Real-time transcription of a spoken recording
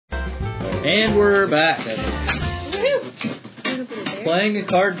And we're back. Playing a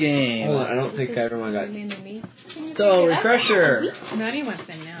card game. Hold on, I don't think everyone got... So, refresher. Maddie wants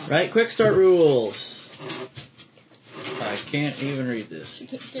them now. Right, quick start rules. I can't even read this.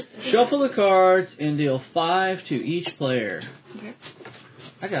 Shuffle the cards and deal 5 to each player. Okay.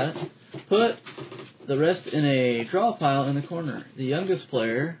 I got it. Put the rest in a draw pile in the corner. The youngest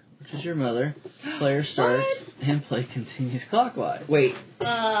player, which is your mother, starts and play continues clockwise. Wait,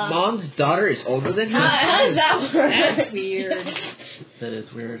 Mom's daughter is older than her? How does that work? That's weird. That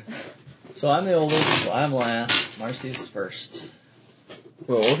is weird. So I'm the oldest, so I'm last. Marcy's first.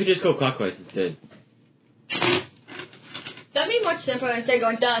 Well, what if you just go clockwise instead? That'd be much simpler instead of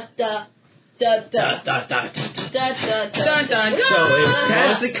going da da da da da da da da. So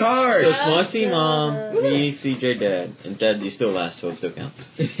pass the card. So it's Marcy, Mom, me, CJ, Dad. And Dad, you still last, so it still counts.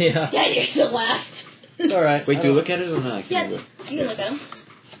 Yeah. Yeah, you're still last. It's alright. Wait, do you look at it or not? Yes, you can look at him.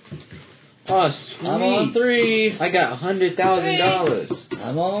 Oh, sweet. I'm on 3. I got $100,000.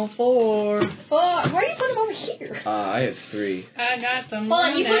 I'm on 4. Well, why are you putting them over here? I have 3. I got some Hold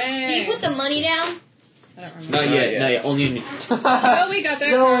on, money. do you put the money down? I don't remember. Not yet, not yet. Only in... Oh, we got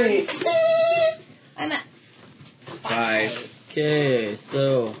that card. I'm at 5. Okay,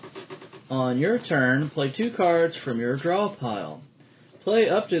 so on your turn, play 2 cards from your draw pile. Play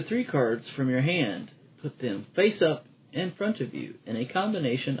up to 3 cards from your hand. Put them face up in front of you in a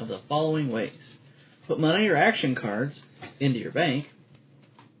combination of the following ways. Put money or action cards into your bank.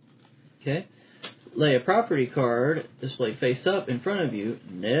 Okay. Lay a property card displayed face up in front of you,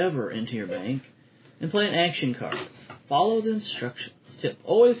 never into your bank. And play an action card. Follow the instructions. Tip: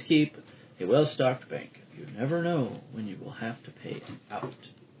 always keep a well-stocked bank. You never know when you will have to pay out.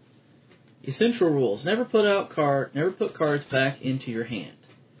 Essential rules: never put cards back into your hand.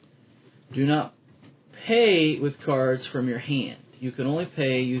 Do not pay with cards from your hand. You can only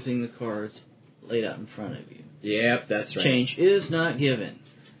pay using the cards laid out in front of you. Yep, that's right. Change is not given.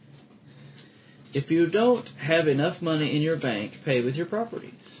 If you don't have enough money in your bank, pay with your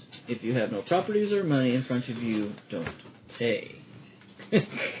properties. If you have no properties or money in front of you, don't pay.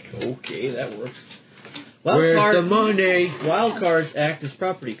 Okay, that works. Where's the money? Wild cards act as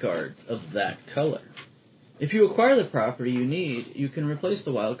property cards of that color. If you acquire the property you need, you can replace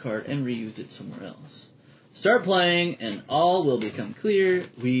the wild card and reuse it somewhere else. Start playing and all will become clear,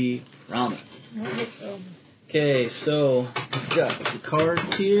 we promise. Okay, so we've got the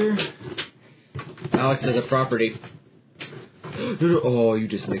cards here. Alex has a property. Oh, you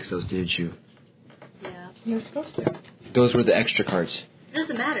just mixed those, didn't you? Yeah. You're supposed to. Those were the extra cards. It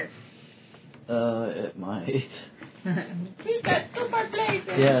doesn't matter. It might. We've got 2 park places.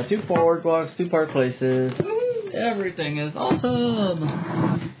 Yeah, 2 forward blocks, 2 park places. Everything is awesome.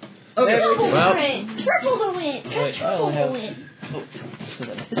 Okay. Double Well, win. Triple the win. wait, I only Triple have. the win. Oh, so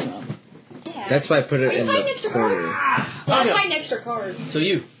that's sitting on. Yeah. That's why I put it Are you in buying the extra corner. cards? Yeah, I'm buying extra cards. So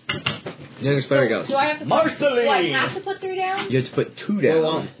you. Youngest player goes. Do I have to put, Marceline! do I have to put 3 down? You have to put 2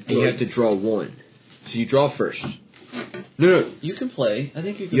 down, and you have to draw 1. So you draw first. No. You can play. I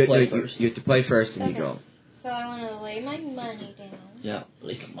think you can play first. You have to play first, and you Okay. draw. So I want to lay my money down. Yeah,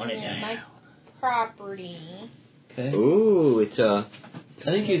 lay some money And then down. my property. Okay. Ooh, it's I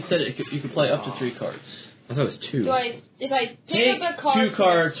think you said you could play up to 3 cards. I thought it was 2. If I pick Take up a card... 2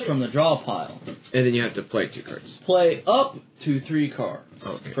 cards from the draw pile. And then you have to play 2 cards. Play up to 3 cards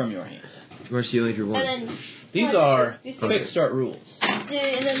from your hand. Marcy, you only drew 1. And then... These are These quick start rules. And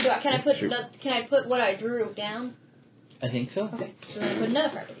then can I put what I drew down? I think so. Okay. So then I put another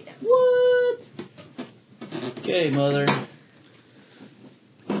property down. What? Okay, mother.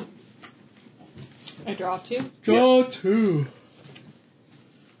 I draw 2. Draw 2.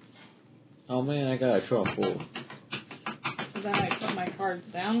 Oh man, I got a draw 4. So then I put my cards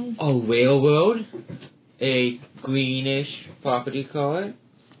down. A railroad, a greenish property card,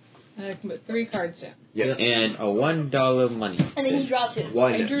 And I can put 3 cards down. Yes. and a $1 money. And then you draw 2.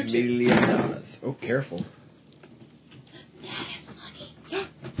 $1 I drew 2. million. Oh, careful.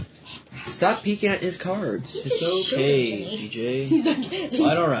 Stop peeking at his cards. It's okay, CJ.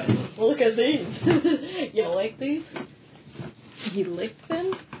 Quite alright. Look at these. You like these? He licked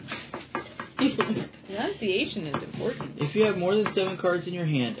them? Pronunciation is important. If you have more than 7 cards in your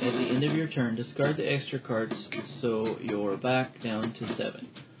hand at the end of your turn, discard the extra cards so you're back down to 7.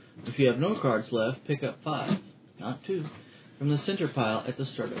 If you have no cards left, pick up 5, not 2, from the center pile at the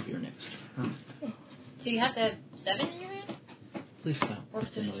start of your next turn. So you have to have 7 in your hand? Please stop. Or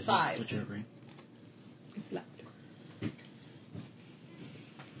It's just noises. 5? Would you agree? It's loud.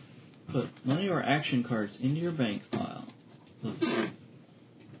 Put money or action cards into your bank pile.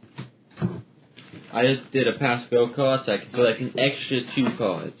 I just did a pass-go card, so I can put like an extra 2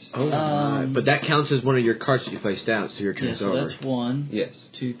 cards. Oh my. But that counts as one of your cards that you placed down, so your Yeah, turn's so over. that's 1, Yes.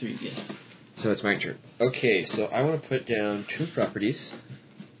 2, 3, yes. So it's my turn. Okay, so I want to put down 2 properties.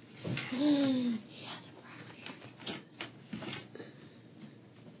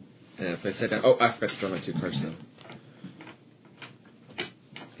 And place that down. Oh, I forgot to throw my 2 cards though.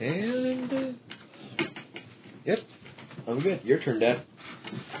 And yep, I'm good. Your turn, Dad.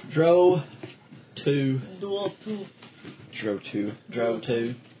 Draw 2. Dual 2. Draw 2. Draw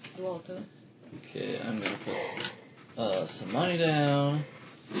 2. Dual 2. Okay, I'm going to put some money down.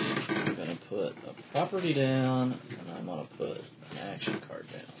 I'm going to put a property down. And I'm going to put an action card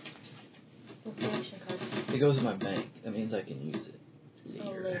down. What's the action card? It goes in my bank. That means I can use it Oh,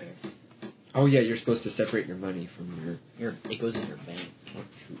 later. later. Oh yeah, you're supposed to separate your money from your. It goes in your bank.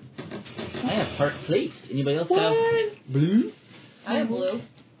 I have heart plate. Anybody else have blue? I have blue.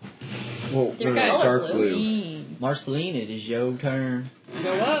 Well, They're no, color dark blue. blue. Marceline, it is your turn.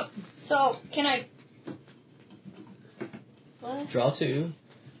 Go up. So, can I... What? Draw 2.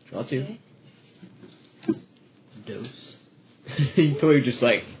 Draw 2. Okay. Dose. You totally just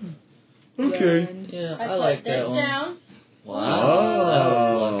like. Okay. Yeah, I I put like this that one. down. Wow. That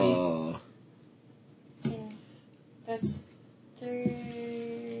was lucky. And that's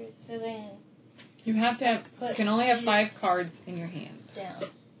 3... So then You have to have. Put You can only have these 5 cards in your hand. down.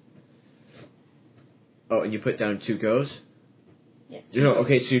 Oh, and you put down 2 goes? Yes. You know,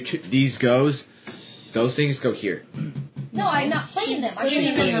 okay, so these goes, those things go here. No, I'm not playing them. I'm She's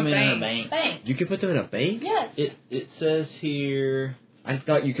putting putting them them in in her bank. bank. bank. You can put them in a bank? Yes. It says here, I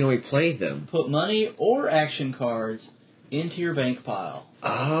thought you can only play them. put money or action cards into your bank pile.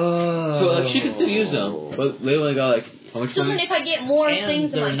 Oh. So like, she can still use them, but they only got like how much So then money? if I get more And things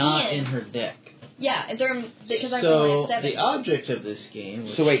in they're my not hand... in her deck. Yeah, if they're... Because I can So only have 7. the object of this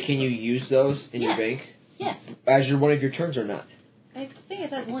game... So wait, can you use those in your Yes. bank? Yes. As one of your turns or not? I think it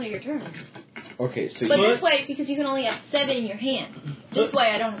says one of your turns. Okay, so But you... this way, because you can only have 7 in your hand. This way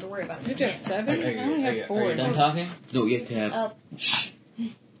I don't have to worry about it. You just have 7? I only have 4. Are you done talking? No, you have to have.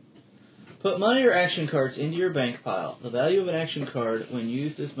 Put money or action cards into your bank pile. The value of an action card when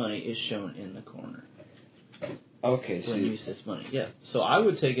used as money is shown in the corner. Okay, so When used as money, yeah. So I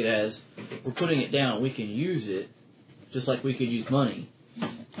would take it as we're putting it down. We can use it just like we could use money.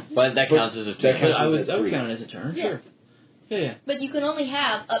 But that counts as a that turn. But counts I as would three. count it as a turn. Yeah. Sure. Yeah. But you can only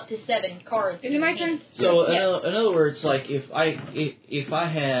have up to 7 cards. Is it my turn? So Yeah. in other words, like if I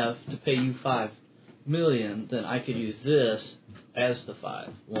have to pay you $5 million, then I could use this as the 5,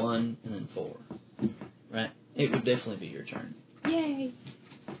 1 and then 4, right? It would definitely be your turn. Yay.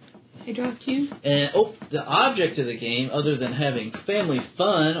 I draw 2. And the object of the game, other than having family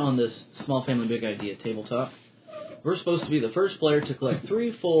fun on this Small Family Big Idea tabletop, we're supposed to be the first player to collect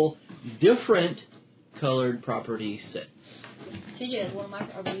 3 full, different colored property sets. TJ has one of my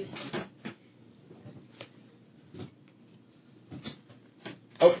properties.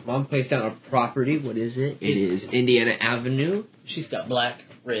 Oh, Mom placed down a property. What is it? It is Indiana Avenue. She's got black,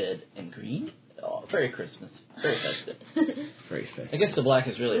 red, and green. Oh, very Christmas. Very festive. Very festive. I guess the black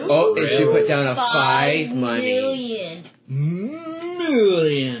is really... Oh, and she put down a 5 $5 money.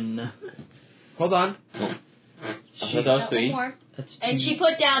 million. Hold on. I thought that was Got 3. one more. That's And two. she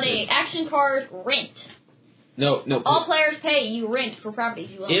put down a action card rent. No. All players pay you rent for properties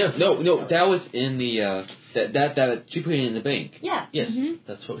you own. If No, that was in the that she put it in the bank. Yeah. Yes, Mhm.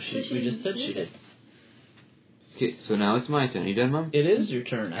 that's what So we she just said she used did. Okay, so now it's my turn. You done, Mom? It is your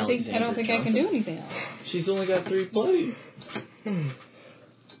turn, I Alexander. don't think I can do anything else. She's only got 3 plays.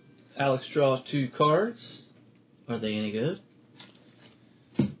 Alex draws 2 cards. Are they any good?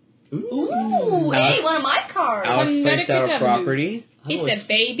 Ooh, hey, one of my cards. Alex I'm placed gonna out pick a up property. I've It's always, a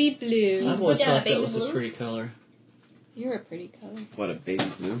baby blue. I've always Put down a thought that baby was blue? a pretty color. You're a pretty color. What a baby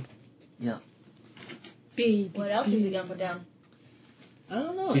blue. Baby. What else is he gonna put down? I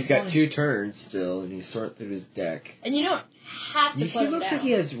don't know. He's it's got only- 2 turns still, and he's sorting through his deck. And you don't have to He put them looks down. like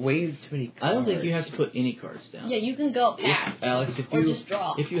he has way too many cards. I don't think you have to put any cards down. Yeah, you can go past. Alex, if Or you just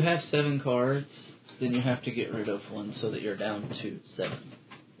draw. if you have 7 cards, then you have to get rid of one so that you're down to 7.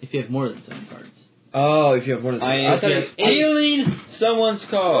 If you have more than 7 cards. Oh, if you have more than I thought am it- stealing someone's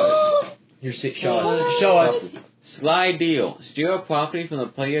card. You're show us. Show us. Slide deal. Steal a property from the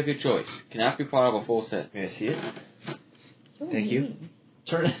player of your choice. Cannot be part of a full set. May I see it? So Thank you. mean.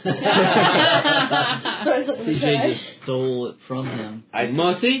 Turn it. Throw something in the CJ trash. just stole it from him. I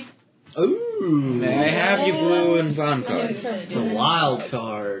Mercy. Ooh. May I have your blue and brown card? The wild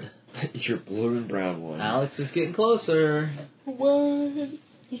card. Your blue and brown one. Alex is getting closer. What?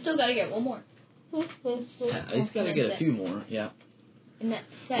 You still gotta get one more. Yeah, he's got to get a few more. Yeah. in that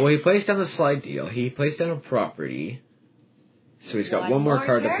set. Well, he placed down the slide deal. He placed down a property. So he's got one more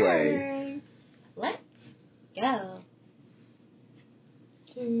card to play. turn. Let's go.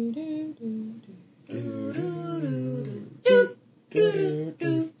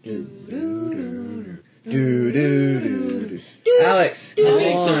 Alex, I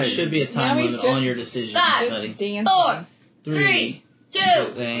think come there on. should be a Now time we limit should- on your decision, Five. buddy. Dancing. 4, 3, 2.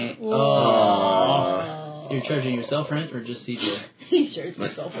 Oh. You're charging yourself rent or just CJ? He sure is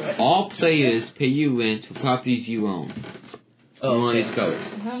myself right. All players pay you rent for properties you own. Oh, One of okay. these colors.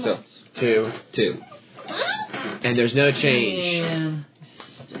 How So, much? 2. 2. And there's no change. Man,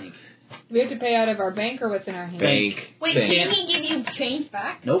 stink. We have to pay out of our bank or what's in our hand? Bank. Wait, Bank. didn't he give you change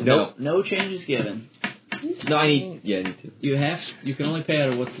back? Nope. Nope. No changes given. No, I need to. You can only pay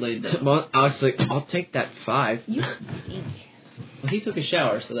out of what's laid down. Well, Alex is like, I'll take that 5. You stink. Well, he took a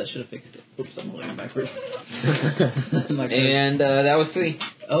shower, so that should have fixed it. Oops, I'm looking backwards. My And that was 3.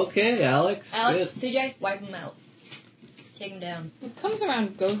 okay, Alex. Alex, Good. CJ, wipe him out. Take him down. What comes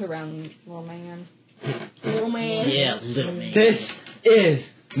around goes around, little man. Little man. Yeah, little man. This is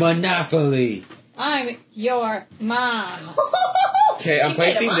Monopoly. I'm your mom. Okay, I'm He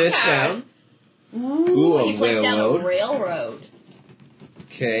made placing a this monk down. Ooh, a he placed down a railroad. railroad.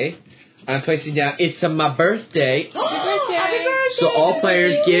 Okay. I'm placing down, it's my birthday. Happy birthday! So all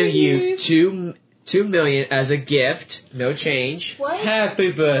players give you 2 million as a gift. No change. What?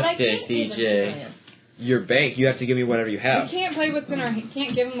 Happy But I birthday, can't give him CJ. Your bank, you have to give me whatever you We have. can't play what's in our.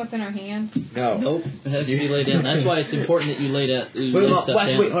 Can't give him what's in our hand. No. Nope, it has to be laid down. That's why it's important that you lay stuff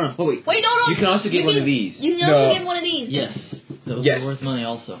down. Wait, hold on. Wait. Wait, no. You can also get one of these. You can No. also get one of these. Yes, those Yes. are worth money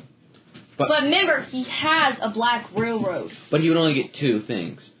also. But remember, he has a black railroad. But you would only get 2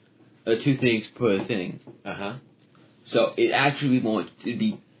 things. 2 things per thing. Uh-huh. So it actually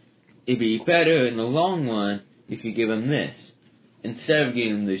it'd be better in the long run if you give him this instead of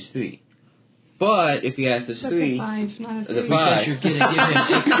giving him these 3. But if he has this That's 3, a 5, not a 3. the 5. You're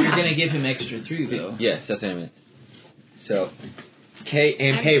gonna give him extra 3 though. Yes, that's what I meant. So Okay,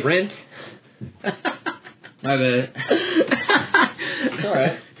 and pay rent. my bad. It's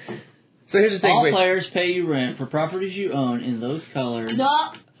alright. So here's the thing. All Wait. players pay you rent for properties you own in those colors. No.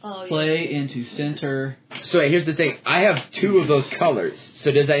 Oh, yeah. Play into center. So wait, here's the thing. I have 2 of those colors.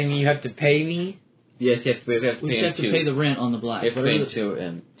 So does that mean you have to pay me? Yes, you have to pay, we have to We pay just him have to 2. pay the rent on the black. You have to What pay are him the- 2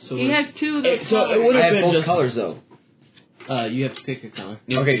 and So, He has 2 of the So it colors. would I have have both just- colors though. you have to pick a color.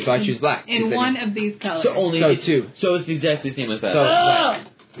 Okay, so I choose black. in one of these colors. so only So 2. So it's exactly the same as that. So- Oh!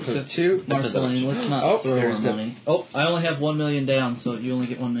 So 2. Marceline, let's not Oh, throw there's our the- money. Oh, I only have 1 million down, so you only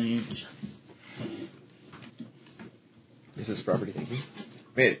get 1 million. Is this property thinking?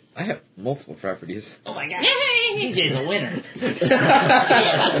 Wait, I have multiple properties. Oh my god. Yay! CJ's a winner. Round.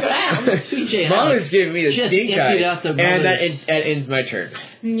 CJ, Mom is giving me the just stink emptied eye. out the And that mother's- ends my turn.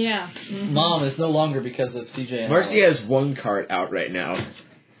 Yeah. Mhm. Mom is no longer because of CJ and Marcy Alex. has 1 card out right now.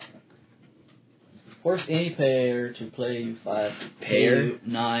 Force any payer to play you 5. Payer?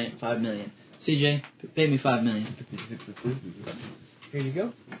 5 million. CJ, pay me 5 million. Here you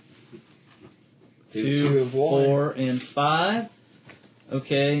go. 2, 4, and 5.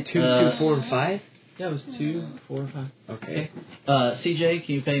 Okay. 2, 2, 4, and 5? Yeah, it was 2, 4, 5. Okay. CJ,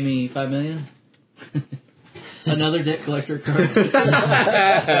 can you pay me 5 million? Another debt collector card.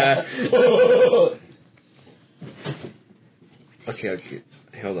 Okay.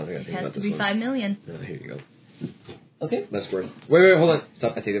 Hold on, I gotta think Has about to this be one. 5 million. No, here you go. Okay. That's worth. Wait, hold on.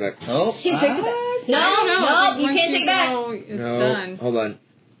 Stop, I take it back. Oh, He takes it back. No, you once can't take it back. go, It's No, done. hold on.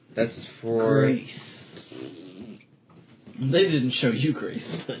 That's for... Grace. They didn't show you Grace.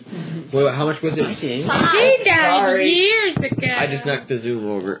 Wait, how much was it? He died years ago. I just knocked the zoom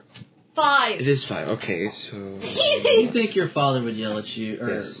over. 5. It is 5. Okay, so... You think your father would yell at you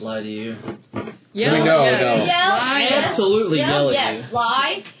or Yes. lie to you? Yeah. No, no. Lie. Absolutely yell at yes. you.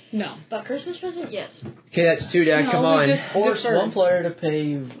 Lie. No. But Christmas present, yes. Okay, that's 2, Dad. No, Come we on. just- Force Deferred. one player to pay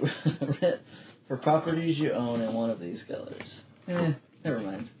you rent for properties you own in one of these colors. Never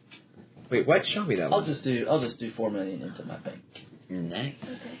mind. Wait, what? Show me that I'll one. just do 4 million into my bank. Nice.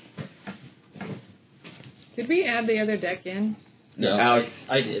 Did we add the other deck in? No, Alex.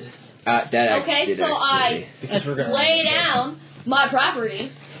 I did. Dad Okay, did so actually. Because we're gonna Lay down my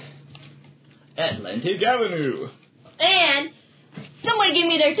property, Atlantic Avenue. and somebody give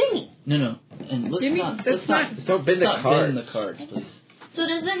me their thingy. No, and let's Give me- not. that's Let's not- So bend the not cards. bend the cards, please. So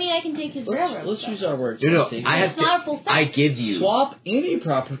does that mean I can take his railroad? Let's stuff? use our words. No, Casey. I have It's not a full to... set. I give you... Swap any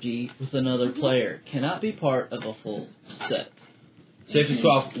property with another player. Cannot be part of a full set. So you have to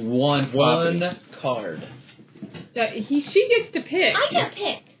swap one property. One card. She gets to pick. I can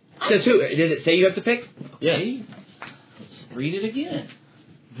pick. Says who? Does it say you have to pick? Yes. Read it again.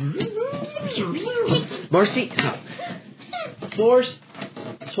 Marcy, stop.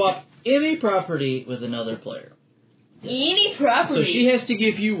 Swap any property with another player. Any property. So she has to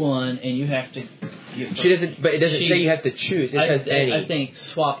give you one, and you have to give her. She doesn't, but it doesn't say you have to choose. It says any. I think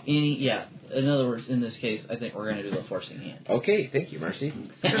swap any, yeah. In other words, in this case, I think we're going to do the forcing hand. Okay, thank you, Marcy.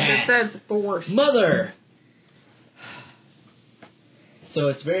 It says force. Mother! So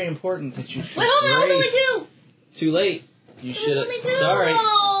it's very important that you should Wait, hold on, only two. Too late. You should have. Only two. Sorry.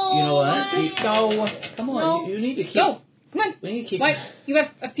 No. You know what? Go. Come on, No. you need to keep. Go. Come on. We need to keep. Wait, you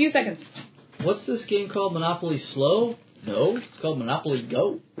have a few seconds. What's this game called? Monopoly Slow? No, it's called Monopoly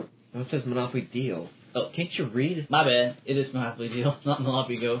Go. No, it says Monopoly Deal. Oh, Can't you read? my bad. It is Monopoly Deal, not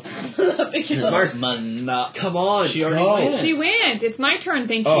Monopoly Go. Mars- Come on, She already go. went. She went. It's my turn,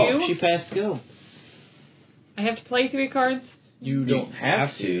 thank Oh, you. She passed Go. I have to play 3 cards. You don't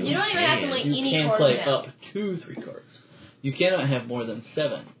have to. You don't even have to play You any can card play now. up to 3 cards. You cannot have more than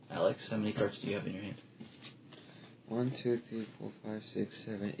 7. Alex, how many cards do you have in your hand? 1, 2, 3, 4, 5, 6,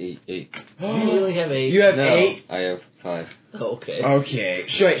 7, 8, 8. You really have 8? You have No, 8? I have 5. Oh, okay. Okay.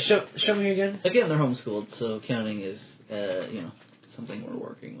 Show me again. Again, they're homeschooled, so counting is, something we're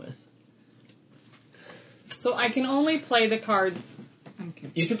working with. So I can only play the cards.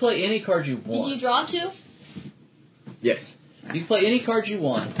 Okay. You can play any card you Did want. you draw 2? Yes. You can play any card you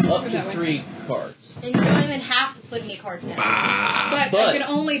want, up That to way. 3 cards. Then you don't even have to put any cards down. But I But- can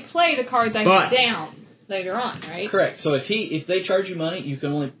only play the cards I But- put down later on, right? Correct. So if they charge you money, you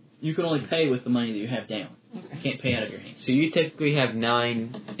can only pay with the money that you have down. You Okay. can't pay out of your hand. So you technically have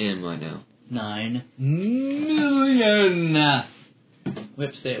 9 in right now. 9 million. We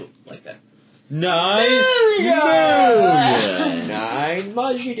have to say it like that. 9 million. 9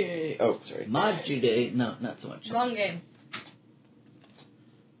 Majide. Oh, sorry. Majide. No, not so much. Wrong game.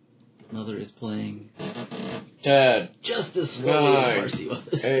 Mother is playing 10. just as slowly Nine. as Marcy was.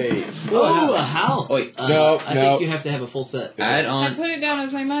 8. Oh, a house. Wait, I no. think you have to have a full set. Add I on. put it down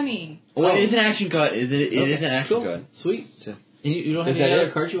as my money. Oh, it is an action card. It is Okay, an action cool. card. Sweet. So- And you don't have Is any that other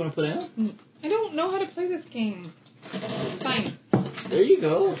it? cards you want to put out? I don't know how to play this game. Fine. There you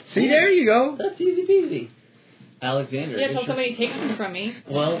go. See, there you go. That's easy peasy. Alexander. Yeah, is until your- somebody takes them from me.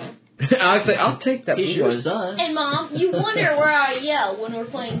 Well, Alex, like, I'll take that. he's blue your one. son. And Mom, you wonder where I yell when we're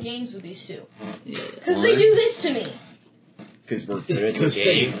playing games with these two. Yeah. Because they do this to me. Because we're good at the Because they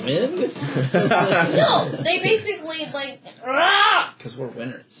game. win? No, they basically, like, "Rah!" Because we're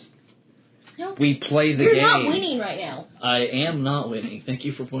winners. No, We play the you're game. not winning right now. I am not winning. Thank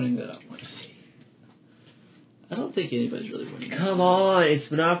you for pointing that out, Marcy. I don't think anybody's really winning. Come on,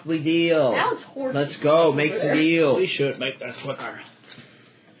 it's Monopoly Deal. Alex Horton. Let's go, make some deals. We should make this quicker.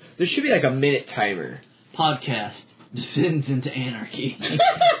 There should be like a minute timer. Podcast descends into anarchy. Anarchy!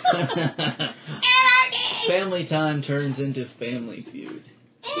 Family time turns into Family Feud.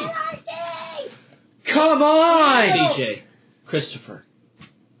 Anarchy! Come on! CJ, Christopher,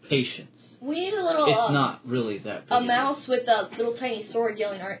 patience. We need a little, It's not really that big. a mouse with a little tiny sword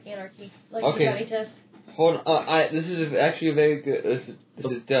yelling anarchy. Like Okay. the Johnny Test. Hold on. This is actually a very good. This is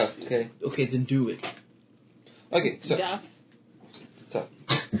tough. Okay. Okay, then do it. Okay. So. Duff. Tough.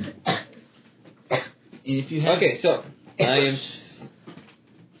 And if you have Okay. So I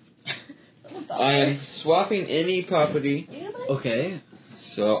am swapping any property. Yeah, buddy? Okay,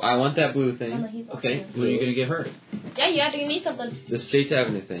 So I want that blue Oh, no, thing. he's not okay. there. What are you gonna give her? Yeah, you have to give me something. The States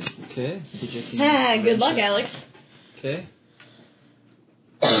Avenue thing. Okay. CJ, can Ah, you- good luck, Alex. Okay.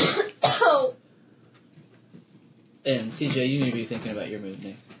 Oh. And CJ, you need to be thinking about your move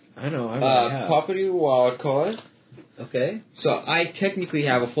next. I know, I already have. Property wild card. Okay. So I technically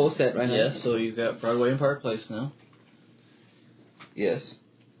have a full set right now. Yes. So you've got Broadway and Park Place now. Yes.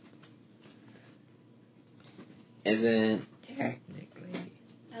 And then Technically.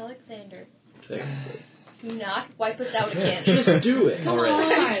 Alexander, Technically. do not wipe us out again. Just do it Come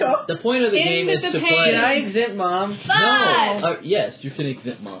already. on. The point of the End game is the to pain. play. Can I exempt Mom? 5! No. Yes, you can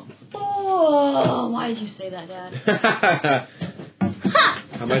exempt Mom. Oh, why did you say that, Dad? Ha!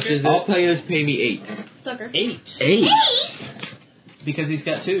 How much is all it? players pay me 8. Sucker. 8. 8. 8? Because he's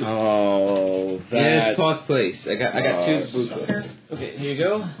got 2. Oh, And that. it's Park Place. I got 2 blue cards. Sucker. Okay, here you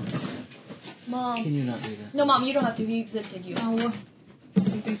go. Mom. Can you not do that? No, Mom, you don't have to. He exempted you. No.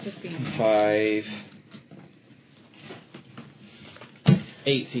 Something's just being. 5,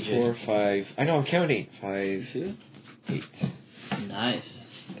 8, CJ. 4, 5. I know, I'm counting. 5, 8. Nice.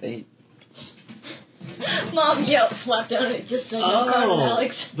 8. Mom yelled, slapped down and it just said no card with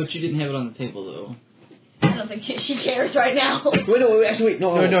Alex. But you didn't have it on the table though. I don't think she cares right now. Wait, no, actually, wait.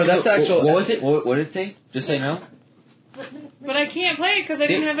 No, that's actual. What was it? What did it say? Just say no? But I can't play it because I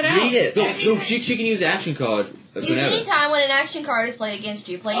didn't have it out. Read it. No, she can use the action card. That's Use what any happens. time when an action card is played against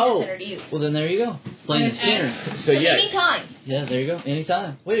you. Play Oh. consider to use. Well, then there you go. Playing the center. So yeah, Any time. Yeah, there you go.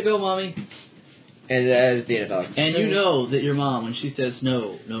 Anytime. Way to go, mommy. and that is the end of Alex. And you know that your mom, when she says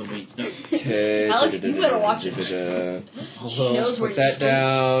no, no means no. Okay. Alex, you better watch it. Although, She knows where Put you that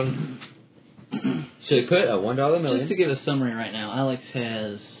stand. down. Should I put a $1 million? just to give a summary right now, Alex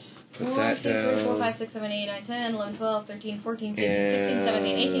has... Put 1, that 2, 3, 4, down. 5, 6, 7, 8, 9, 10, 11, 12, 13, 14, 15, 16,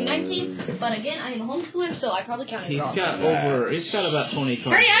 17, 18, 19. But again, I am a homeschooler, so I probably counted He's wrong. he's got about 20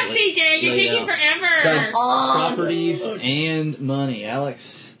 cards. Hurry up, CJ! You're laid taking out. forever. Properties and money. Alex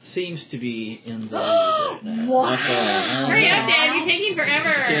seems to be in the lead right now. Wow. Hurry up, Dad! You're taking forever.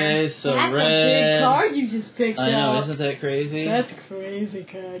 Okay, so That's a red. big card you just picked I know, up. isn't that crazy? That's a crazy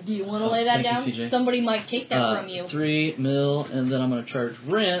card. Do you want to lay that Thank you, down? CJ. Somebody might take that from you. 3 mil, and then I'm going to charge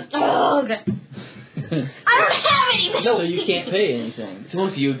rent. Oh, okay. I don't have anything. No, you can't pay anything. It's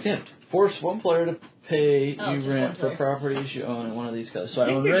mostly you exempt. Force one player to pay Oh, you just rent one for player. properties you own in one of these colors. So I I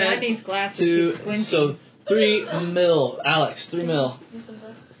think own your dad rent. needs glasses. He's squinting. So 3 mil. Alex, 3 mil.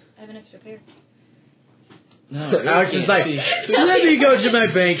 I have an extra pair. No, Alex you is can't like, see. let me go to my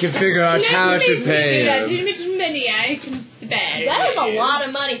bank and figure out how to pay him. Too much money I can spend. That is a lot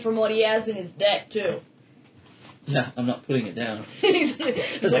of money from what he has in his deck, too. Yeah, I'm not putting it down. He's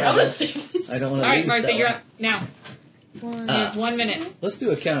like, I'm gonna I don't want to. All right, Martha, you're up now. You have 1 minute. Let's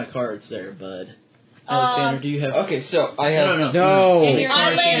do a count of cards there, bud. Alexander, do you have? Okay, so I have No. And your I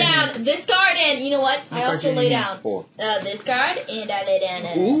card lay can- down this card, and you know what? I card also do lay you down 4. this card, and I lay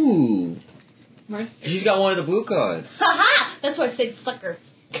down. Ooh, Martha. he's got one of the blue cards. Haha! That's why I said sucker.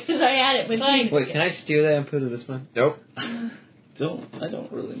 Because I had it with Fine. you. Wait, can I steal that and put it this one? Nope. I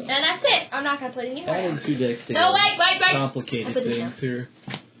don't really know. And that's it. I'm not gonna put it in your Adding hand. 2 decks together. No, wait. Complicated I put this things down. here.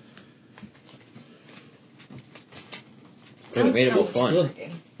 Could have made it more fun. Look.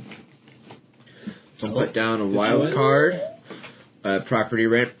 So put down a wild card, property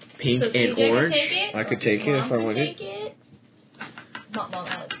rent, pink So and CJ orange. Can take it. I could take it Mom if I can wanted. take it. Mom,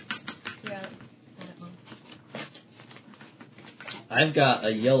 Alex. You're Alex. Mom. I've got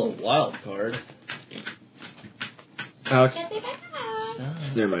a yellow wild card. Alex, Can I take that?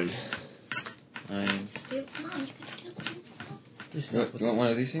 never mind. Nine. Steal- Mom, you can steal it. You want one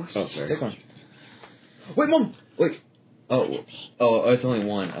of these things? Oh, sorry. Take one. Wait, Mom. Wait. Oh, it's only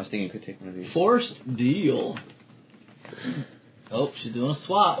one. I was thinking you could take one of these. Forced deal. Oh, she's doing a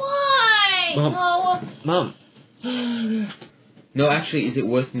swap. Why? Mom. No. Mom. No, actually, is it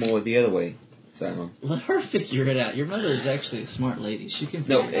worth more the other way? Sorry, Mom. Let her figure it out. Your mother is actually a smart lady. She can.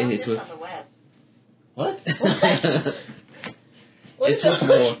 No, figure it and it's worth. What? It's worth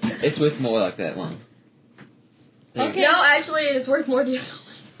more. It's worth more like that one. Okay. No, actually, it's worth more to you.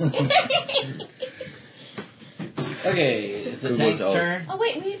 Okay, it's the Who tank's goes out? turn. Oh,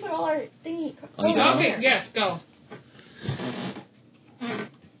 wait, we need to put all our thingy. Oh, you don't? Okay, yes, go.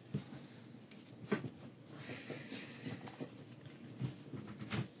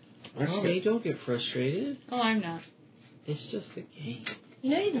 Mommy, don't get frustrated. Oh, I'm not. It's just a game. You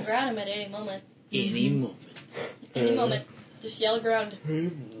know you can ground him at any moment. Any moment. Any moment. Just yell ground.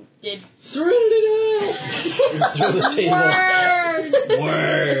 Did. Serenity now! Throw the table. Word!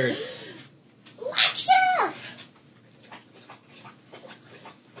 Word. Lecture!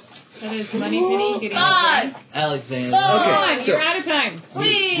 That is Money Penny getting Five! Alexander. Five! Come on, Okay, you're so- out of time.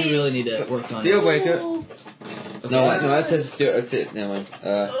 We really need to work on Deal it. breaker. No, that says that's it. Never mind.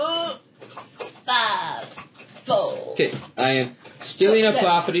 5, 4. Okay, I am stealing a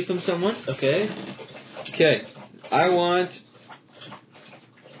property from someone. Okay. Okay, I want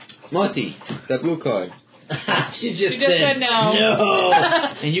Mossy, the blue card. She just said no. No.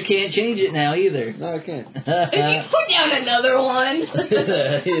 And you can't change it now either. No, I can't. If you put down another one.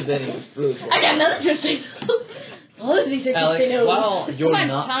 Then he flew for it. I got another 50. All of these are Alex, casinos. while you're Come on,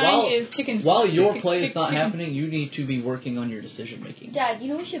 not time is ticking. while your Tick, play is tick, not tick. happening, you need to be working on your decision making. Dad, you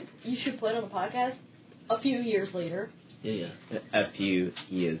know what you should put on the podcast? A few years later. Yeah. A few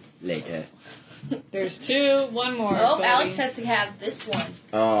years later. There's 2, 1 more. Oh, buddy. Alex has to have this one.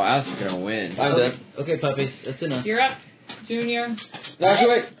 Oh, Alex is gonna win. I'm done. Okay, puppies, that's enough. You're up, Junior. No, too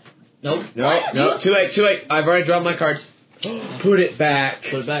late. Nope. No, too late. I've already drawn my cards. Put it back.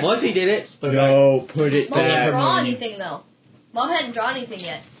 Put it back. Mossy did it. Put it back. No, put it Mom didn't back. draw anything, though. Mom hadn't drawn anything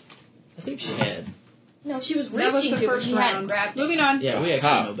yet. I think she had. No, she was That was reaching the to it, but first she hadn't round. grabbed it. Moving on. Yeah, we actually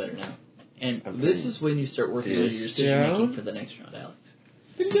How? know better now. And Okay. this is when you start working on your This decision making down. for the next round, Alex.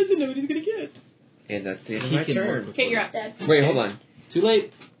 But he doesn't know what he's gonna get. And that's the end of He my can work turn. with Okay, you're up. Dad. Wait, hold on. Too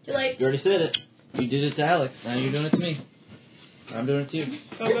late. Too late. You already said it. You did it to Alex. Now you're doing it to me. I'm doing it to you.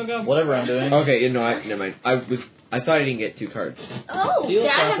 Go, go, go. Whatever I'm doing. Okay, never mind. I was I thought I didn't get 2 cards. Oh, Steal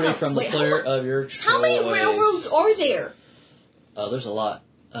Dad has property a from the wait, player of your choice. How many railroads are there? Oh, there's a lot.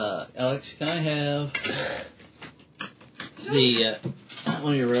 Alex, can I have the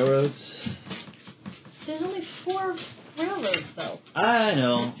one of your railroads? There's only 4 railroads, though. I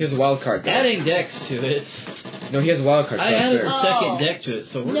know. He has a wild card. Though. Adding decks to it. No, he has a wild card. So I that's added fair. a second deck to it,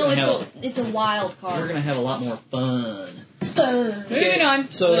 so we're No, gonna have it's a wild we're card. gonna have a lot more fun. Moving on.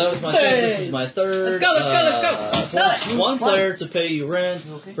 So that was my second. This is my third. Let's go. One player to pay you rent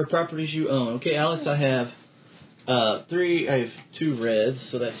for properties you own. Okay, Alex, I have 3. I have 2 reds,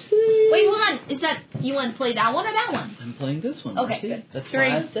 so that's 3. Wait, hold on. Is that you want to play that one or that one? I'm playing this one. Okay, Marcy. good. That's 3. why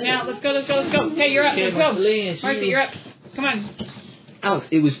I said Now, it. let's go. Okay, you're up. Okay, Let's go. Marceline, it's Marcy, you. you're up. Come on. Alex,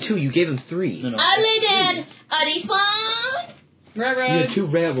 it was 2. You gave him 3. No. Aladdin, this one. You Railroad. had 2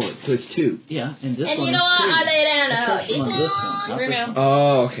 red ones, so it's 2. Yeah, and this And one you know is what? 3. Aladdin, Except this for one. this one, not Three this mil. one.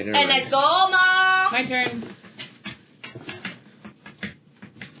 Oh, okay. Never And mind. let's go, Mom. My turn.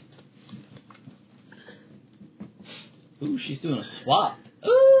 Ooh, she's doing a swap. Ooh,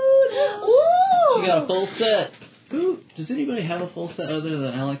 Ooh. she got a full set. Ooh, does anybody have a full set other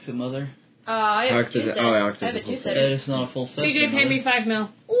than Alex and Mother? I have Alex two does it- sets. oh, Alex I have does a the whole 2 set. setter. It's not a full set. You did for pay Mother. me 5 mil.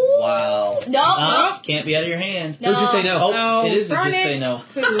 Ooh. Wow. No. Can't be out of your hand. No. Who'd you say no? Oh, No. it is a Darn just it. say no. Mom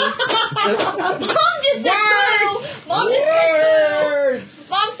just said poo. Mom just said Word. poo.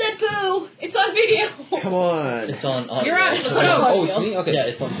 Mom said poo. It's on video. Come on. It's on audio. You're up. so- Let's go. Oh, it's me? Okay. Yeah,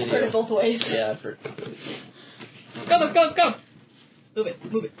 it's on Heard it video. both ways. Yeah, I've heard. Let's go. Move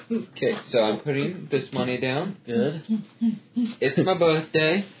it. Move it. Move. Okay, so I'm putting this money down. Good. It's my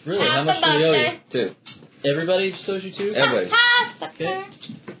birthday. Really? How Happy much do we owe you? birthday. 2. Everybody shows you 2? Everybody. Ha, Okay.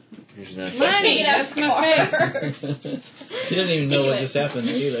 Here's an Money. That's my favorite. He doesn't even know what Anyway. just happened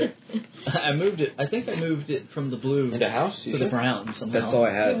either. I moved it. I think I moved it from the blue In the house? to the brown somehow. That's all I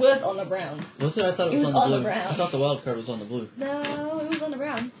It had. was on the brown. Was it? I thought it It was was on the on the blue. brown. I thought the wild card was on the blue. No, it was on the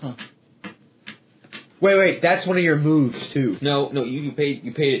brown. Wait. That's one of your moves, too. No, you paid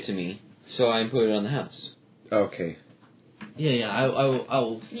it to me, so I put it on the house. Okay. Yeah. I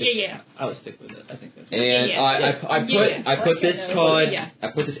will. Stick, Yeah. I will stick with it. I think that's. And Yeah. I put this card, Yeah. I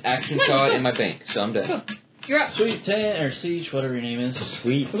put this action card in my bank, so I'm done. You're up. Sweet Tan or Siege, whatever your name is.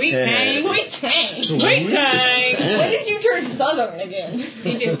 Sweet. Sweet Ted. Tang. Sweet Tang. Sweet Tang. When did you turn Southern again?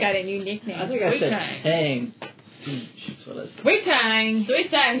 He just got a new nickname. I think I Sweet said Tang. Tang. Siege. That's what I said. Sweet Tang. Sweet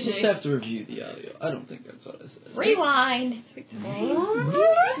Tang, Just she. have to review the audio. I don't think that's what I said. Rewind.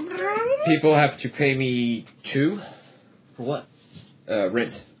 People have to pay me 2 For what?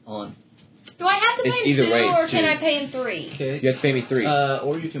 rent. On. Do I have to It's pay him either 2 way, or it's can 2. I pay him 3? Okay. You have to pay me 3.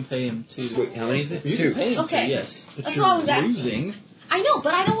 Or you can pay him 2. Wait, how many is it? You 2. can pay him Okay. 2, yes. But That's you're what I was asking. losing. I know,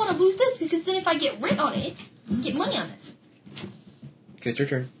 but I don't want to lose this because then if I get rent on it, get money on this. Okay, it's your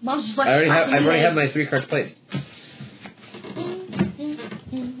turn. Mom's just like, I've already have my 3 cards placed.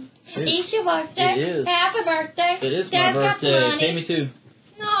 Shit. It's your birthday. It is. Happy birthday. It is Dad's my got some birthday. money. Pay me 2.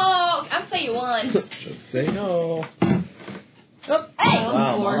 No, I'll pay you 1. Just say no. Oh, hey.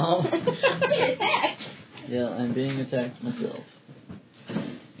 Wow, Mom. I'm being attacked. Yeah, I'm being attacked myself.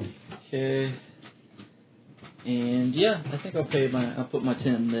 Okay. And yeah, I think I'll put my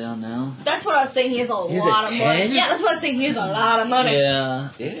 10 down now. That's what I was saying. He has a He has lot a of money. 10? Yeah, that's what I was saying. He has a lot of money. Yeah.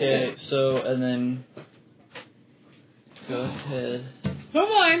 Okay, so, and then go ahead. Come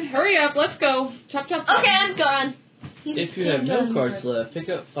on. Hurry up. Let's go. Chop, chop, chop. Okay, I'm gone. If you have no cards left, pick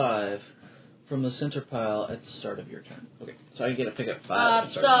up 5 from the center pile at the start of your turn. Okay, so I get to pick up 5 at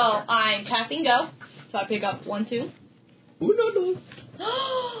the So start of your I'm tapping go. So I pick up 1, 2. turn. Ooh, no.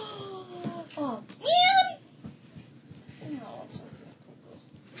 Oh man! No, it's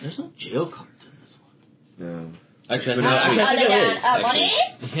There's no jail cards in this one. No. Actually, But not- actually, I think there is, Aladdin,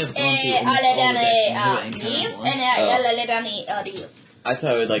 actually. We have gone through almost all Aladdin, the decks and these, never encountered one. and Aladdin, these. I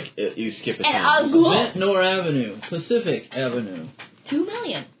thought it would like you skip a And turn. I'll go. Ventnor Avenue, Pacific Avenue. 2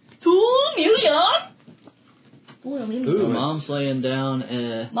 million. 2 million? Ooh, Mom's laying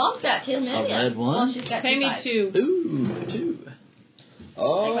down Mom's got 2 million. A red one? Well, she's got Pay me 2.5. 2. Ooh, 2.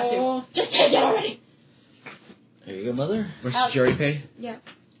 Oh, Just take it already. There you go, Mother. Where's Jerry pay? Yeah.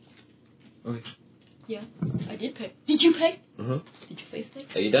 Okay. Yeah, I did pay. Did you pay? Uh-huh. Did you face pay?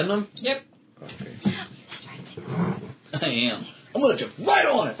 are you done, Mom? Yep. Okay. I am. I'm gonna jump right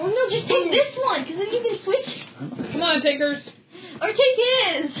on it. Oh no, just take this one, because then you can switch. Come on, takers. Or take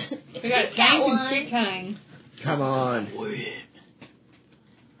his. We got He's Tang and one. Sweet Tang. Come on.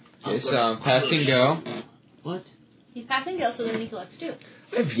 Okay, so I'm passing go. What? He's passing go, so then he collects 2.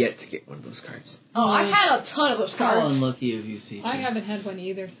 I've yet to get one of those cards. Oh, I've had a ton of those How cards. unlucky of you, CJ. I haven't had one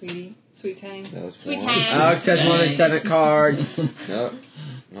either, sweetie. Sweet Tang. That was Sweet one. Tang. Alex has more than 7 cards. No,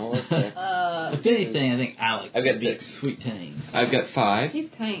 no, okay. If anything, I think Alex I've got would be 6. Sweet Tank. I've got 5. He's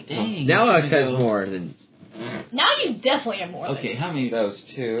tank. Dang. Now Alex you has go- more than. Now you definitely have more. Okay, how many That was 2.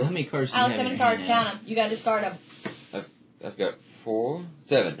 cards do you Alex, have how in many your cards? hand Count now? them. You gotta discard them. I've got 4.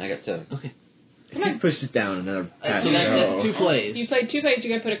 7. I got 7. Come on. Push it down another pass. So that's 2 plays. You played 2 plays, you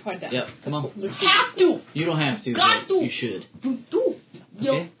gotta put a card down. Yep, come on. Have to. You don't have to, Got but to. you should. Do.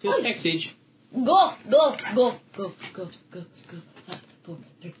 Yo. Okay, good. Next siege. Go. Go. Go. Go. Go. Go. Go. 5, 4,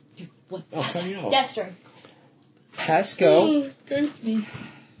 3, 2, 1. Oh, turn it off. Death's turn. Pass go. Me.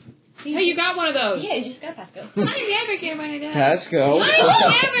 Hey, you got one of those. Yeah, you just got Pasco. I never get one of those. Pass go. I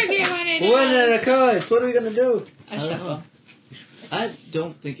never get one of those. One of the cards. What are we gonna do? I I don't shuffle. know. I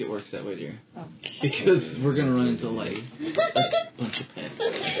don't think it works that way, dear. Oh. Because we're gonna run into like a bunch of pets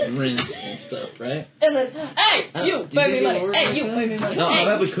and rents and stuff, right? And then, hey, you, do you pay me think money. it'll work Hey, like you, that? pay me money. No, Hey, I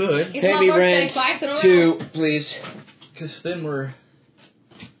bet we could. it's Pay my me birthday, rent. so I have to know. 2, please. Because then we're.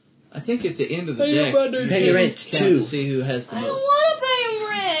 I think at the end of the Pay your deck, brother you Pay your rent, count too. to see who has the I don't most. want to pay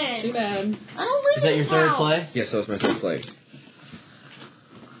him Too rent. bad. I don't live Is that in your his third house. play? Yes, that was my third play.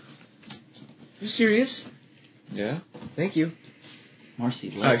 You serious? Yeah. Thank you.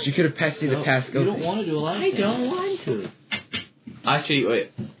 Marcy, Alex, you could have passed me the pass go. You don't want to do a lot of I things. don't want to. Actually,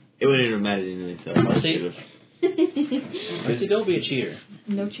 wait. It wouldn't have mattered anyway, so. Marcy? Marcy, don't be a cheater.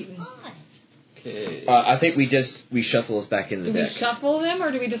 No cheating. Okay. I think we shuffle us back into Do the we deck. shuffle them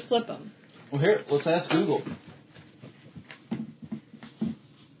or do we just flip them? Well, here, let's ask Google.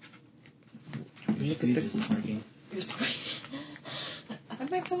 Jesus is working. I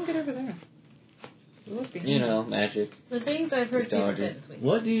might come get over there. Look behind You know, magic. The things I've heard people Dodger. say this week.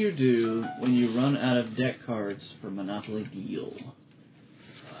 What do you do when you run out of deck cards for Monopoly Deal?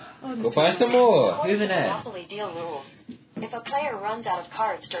 Oh, Go find some more. According Here's to an ad. Monopoly deal rules, if a player runs out of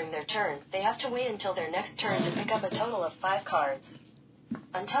cards during their turn, they have to wait until their next turn to pick up a total of 5 cards.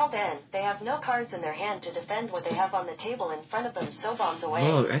 Until then, they have no cards in their hand to defend what they have on the table in front of them, so bombs away.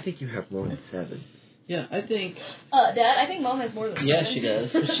 Oh, I think you have more than 7. Yeah, I think. Dad, I think Mom has more than Yeah, seven. she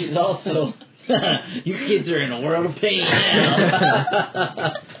does. But she's also. You kids are in a world of pain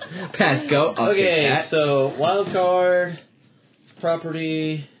now. Pass go. I'll take Okay, that. so wild card,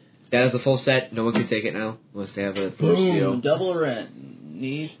 property, That is a full set. No one can take it now unless they have a first boom, deal. double rent.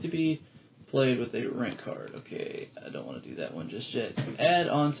 Needs to be played with a rent card. Okay, I don't want to do that one just yet. Add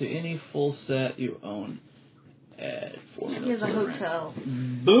on to any full set you own. Add 4 He has minutes a of rent. hotel.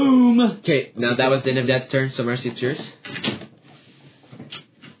 Boom! Okay, now that was the end of Dad's turn, so Marcy, it's yours.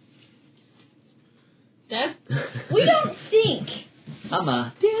 Dad, we don't stink. I'm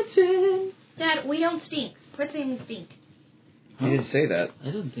a dancing. Dad, we don't stink. Quit saying we stink. You didn't say that. I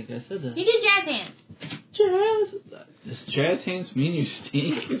didn't think I said that. You did jazz hands. Jazz. Does jazz hands mean you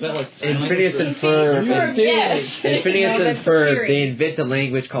stink? Is that like And sign Phineas and language? Ferb. You And, Yes. and Phineas No, and that's Ferb, cheering. they invent a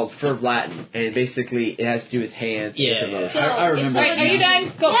language called Ferb Latin, and basically it has to do with hands. Yeah, and yeah. emotion. I remember. Alright, are you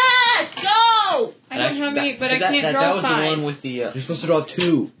done? Go. Yes, go. I don't have any, but I that, can't that, draw that was 5. the one with the. You're supposed to draw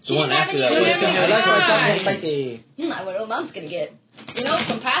 2. The one didn't have after that. any- was- you didn't have any I time. wonder what Mom's gonna get. You know,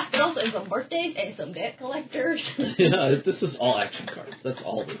 some pastels and some birthdays and some debt collectors. Yeah, this is all action cards. That's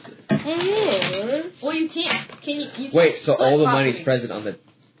all this is. Well, you can't. Can you? You Wait, can't so split all the property. money's present on the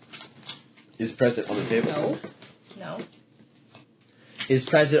table? No, no, Is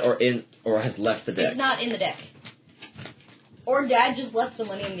present or has left the deck? it's not in the deck. Or Dad just left the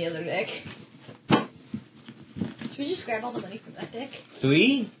money in the other deck. Should we just grab all the money from that deck?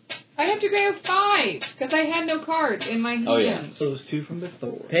 3? I have to grab 5 because I had no cards in my hand. Oh, yeah. So it was 2 from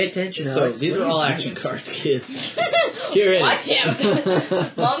before. Pay attention, So Alex. these What are all you action doing? cards, kids. Get ready. Watch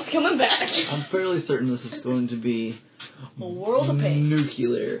him. Mom's coming back. I'm fairly certain this is going to be A world of pain.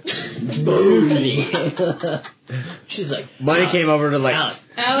 nuclear. Boom. She's like, Money Alex, came over to like Alex.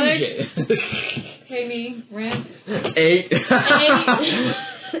 Alex. CJ. Pay me rent. 8.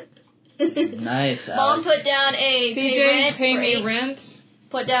 Nice, Mom Alex. put down a pay CJ, rent pay for me eight- rent.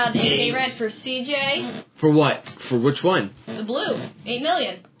 Put down a pay rent for CJ. For what? For which one? The blue. 8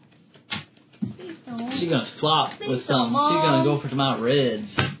 million. She's gonna swap Please with don't, some. She's gonna Mom. go for some out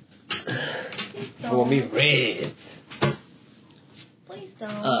reds. For me, red. Please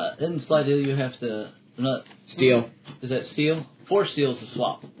don't. In Slide Deal, you have to. Not, Steel. is that steel? 4 steals to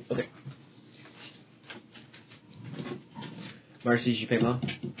swap. Okay. Marcy, did you pay Mom?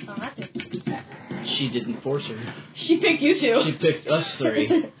 I don't have to. She didn't force her. She picked you two. She picked us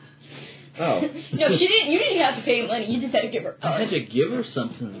 3. Oh. No, she didn't. You didn't have to pay money. You just had to give her a I had card. to give her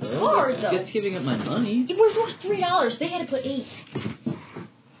something though. Card, though. It's giving up my money. It was worth $3. They had to put 8.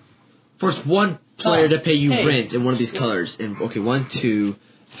 Force one player to pay you Hey. rent in one of these colors. And okay, 1, 2,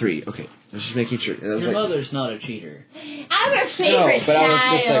 3. Okay, I was just making sure. And I was Your like, mother's not a cheater. I'm her favorite no, but I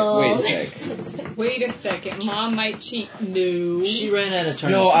was just child. like, wait a sec. Wait a second. Mom might cheat. No. She ran out of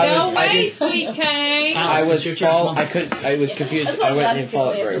turns. No, No I way, did. sweet Kane. I was It's your turn, fall. Mom. I couldn't. I was confused. That's I what went Daddy and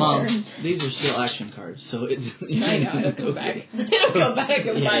followed did. very well. Mom, these are still action cards, so it. I know, it'll come back. It'll go back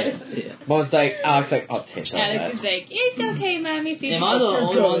and bite us. Yeah. Mom's like, Alex, like, I'll take Alex that. is like, it's okay, Mommy. If you Am I the go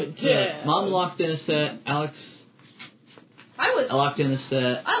only for one? it." Yeah. Mom locked in a set. Alex I locked in a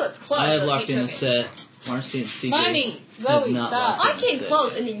set. was close. I had so locked he in a took it. set. Marcy and CJ. Money. did Zoe, not stop. lock in I a came set.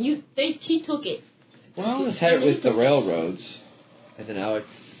 close, and then he took it. Well, I almost had it with the railroads, and then Alex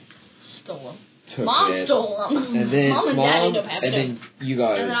Stole took them. Mom it. stole them. And then Mom and Dad ended up having and then you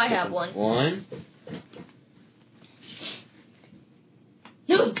guys. And then I took have them. one. One.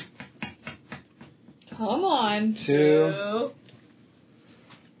 them. Come on. Two.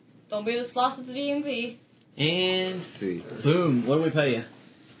 Don't be the sloth of the DMV. And Three. boom. What do we pay you?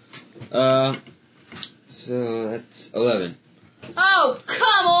 So that's 11. Oh,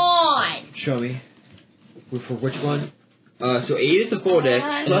 come on! Show me. For which one? So 8 is the full deck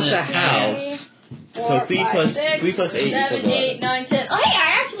One, plus two, the house. Four, So 3 five, plus six, 3 plus 8 is 7, 11. 8, 9, 10. Oh, hey,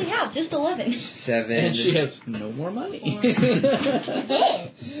 I actually have just 11. 7. And she has no more money. Yeah.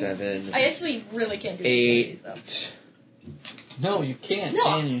 7. I actually really can't do 8. no, you can't, No.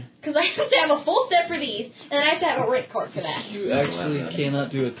 can you? Because I have to have a full set for these, and I have to have a rent card for that. You actually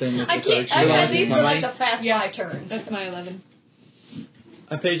cannot do a thing with I the can't. cards. I've you had lost these my for money. like the fast Yeah. 5 turns. That's my 11.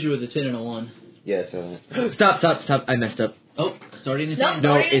 I paid you with a 10 and a 1. Yeah, so. Stop. I messed up. Oh, it's already in his Nope. hand.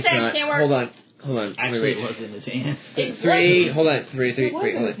 No, Already it's said not. can't work. Hold on. Actually, Wait. it was in his hand. It 3. was- Hold on. 3. It was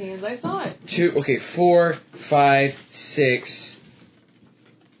Wait, in hold his on. hands, I thought. 2. Okay, 4, 5, 6,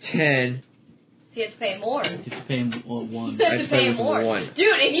 10. So you have to pay more. You have to pay him 1. You have I to paid pay him more. one.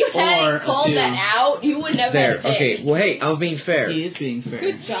 Dude, if you Or hadn't a called 2. that out, you wouldn't have There. had to pay. Okay. Well, hey, I'm being fair. He is being fair.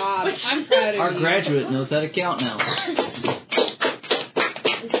 Good job. I'm proud of Our you. graduate knows how to count now.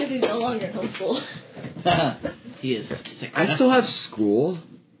 It's because he's no longer in homeschool. He is sick. I still have school.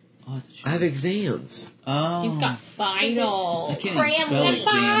 Oh, that's I have exams. Oh. He's got final. I can't even Cram spell with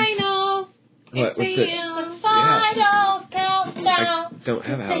exams. Final. What? What's this? The final countdown. I don't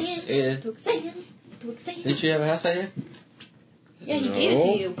have a house. Yeah. To exams. To exams. Didn't you have a house idea? Yeah, he gave it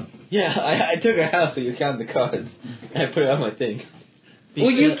to you. Yeah, I took a house so you counted the cards. And I put it on my thing. Well,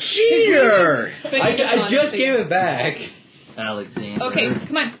 you cheater! I just gave it back. Alexander. Okay,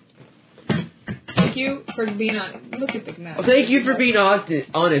 come on. Thank you for being on. Look at the map. Well, thank you for being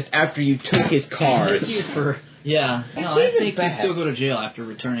honest after you took his cards. Thank you for. Yeah. No, gave I it think you back. still go to jail after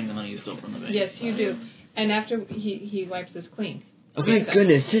returning the money you stole from the bank. Yes, you do. And after he wipes his clean. Oh my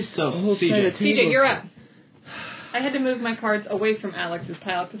goodness, this So, whole CJ. side of CJ, table. you're up. I had to move my cards away from Alex's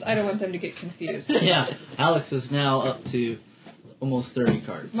pile because I don't want them to get confused. Yeah. Alex is now up to almost 30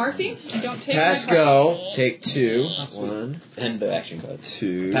 cards. Marcy, you don't take Pass my cards. go. Take 2. 1, And the action cards.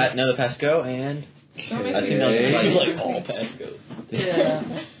 2. Another pass go and Don't make I me think do that's it. like all pass goes.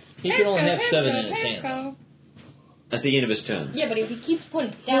 Yeah. He can only have 7 in his hand. Pasco. At the end of his turn. Yeah, but if he keeps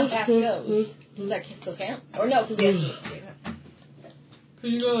putting down back goes, does that still count? Or no, because he has to.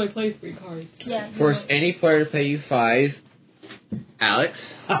 Because you can only play 3 cards. Yeah. Force any player to pay you 5.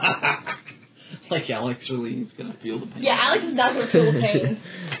 Alex. Like Alex really is going to feel the pain. Yeah, Alex is not going to feel the pain.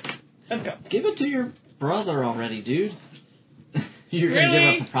 Let's go. Give it to your brother already, dude. You're going to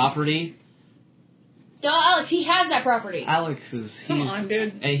Really? give up the property. No, Alex, he has that property. Alex is. Come on,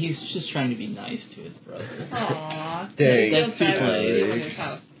 dude. And he's just trying to be nice to his brother. Aww. Dang. That's too Alex.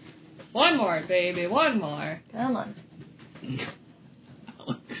 House. One more, baby. One more. Come on.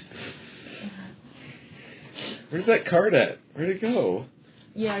 Alex. Where's that card at? Where'd it go?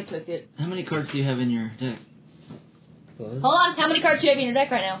 Yeah, I took it. How many cards do you have in your deck? Hold on, how many cards do you have in your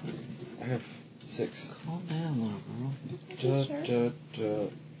deck right now? I have 6. Calm down, little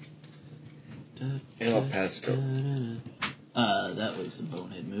girl. And I'll pass go. That was a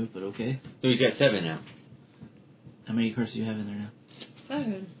bonehead move, but okay. So he's got 7 now. How many cards do you have in there now?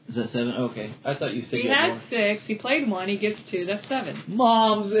 7. Is that 7? Okay. I thought you said He you had had more. 6. He played 1. He gets 2. That's 7.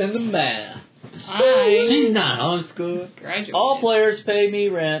 Mom's in the math. She's not homeschooled. Graduate. All players pay me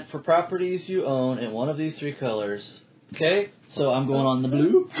rent for properties you own in one of these 3 colors. Okay? So I'm going on the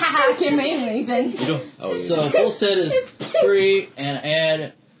blue. Haha, I can't make anything. You don't. Oh, yeah. So full set is 3 and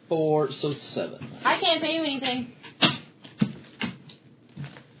add 4, so 7. I can't pay you anything.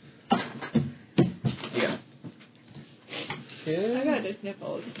 Yeah. I got this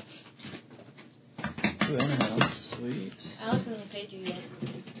nipples. 2 and a half. Sweet. Alex hasn't paid you yet.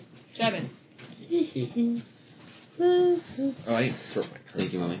 7. Oh, I need to sort my cards.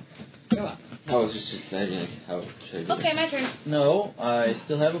 Thank you, Mommy. Go up. I was just deciding, like, how should I do Okay, my turn. No, I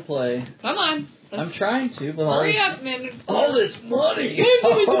still have a play. Come on. I'm trying to, but Hurry up, man. all this money.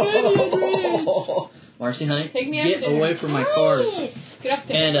 Marcy, honey, Take me out get to dinner. away from my cards. Get off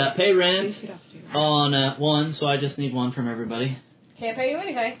there. And pay rent Get off there. on 1, so I just need 1 from everybody. Can't pay you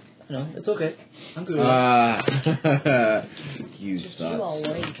anything. No, it's okay. I'm good with it. You Just you all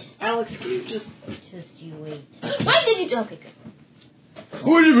spots. wait. Alex, can you just Just you wait. Why did you? Okay, good.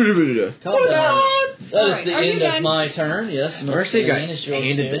 calm down? Alright, That is the are you end of done? my turn. Yes, Marcy got Marceline is your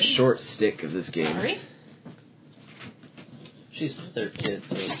handed the turn. short stick of this game. Sorry. She's their kid.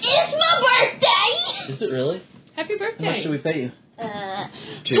 So. It's my birthday. Is it really? Happy How much birthday. should we pay you?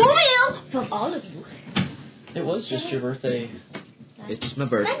 2 mil from all of you. It was just your birthday. It's my A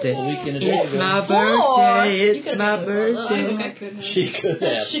birthday. week and a day It's ago. my You birthday. could've It's my made it more. I think I birthday. could have. She could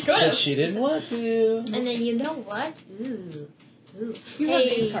have. She could have. But she didn't want to. And then you know what? Ooh. You have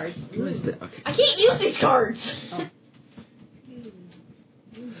Hey. these cards. Who is that? Okay. I can't use these cards.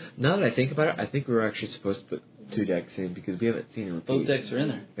 Now that I think about it, I think we were actually supposed to put 2 decks in because we haven't seen a repeat. Both decks are in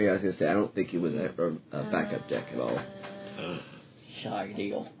there. Yeah, I was gonna say I don't think it was a backup deck at all. Shy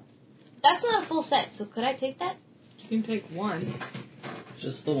deal. That's not a full set, so could I take that? You can take one.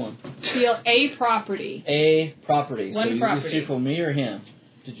 Just the one. Steal a property. A property. One so you property. steal from me or him?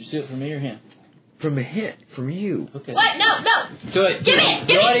 Did you steal it from me or him? From a hit from you. Okay. What? No. Do it. Give me!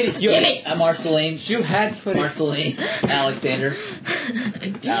 Give me! Give me! Marceline. You had to put Marceline. Alexander.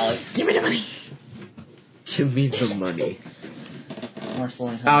 Alex. Give me the money. Give me the money.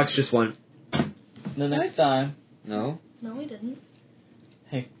 Marceline. huh? Alex just won. The next time. No, No, we didn't.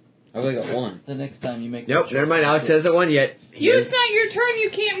 I only got 1. The next time you make. Nope, never mind. Alex hasn't won yet. It's not your turn. You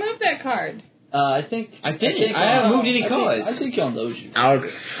can't move that card. I think. I didn't. I haven't moved any cards. I think on those you.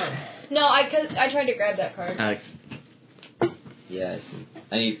 Alex. No, I tried to grab that card. Alex. Yeah, I see.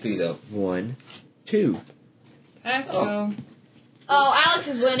 I need 3 though. 1, 2. Let's go. Oh, Alex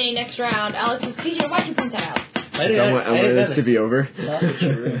is winning next round. Alex is teacher. Why'd you point that out? I want this to be over. Not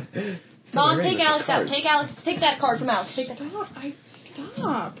true. Mom, take Alex out. Take Alex. Take that card from Alex. Take that.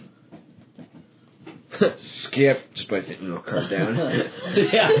 Stop. Skip. Just by sitting the card down.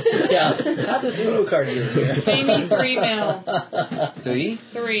 yeah. How does Uno card get in here? Pay me 3 mil. 3?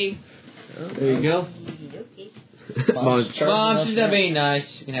 3. There you go. Mom, she's not being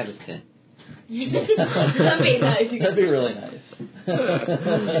nice. You can have this 10. That'd be nice. That'd be really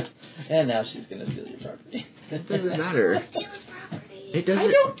nice. And now she's gonna steal your property. It doesn't matter. It I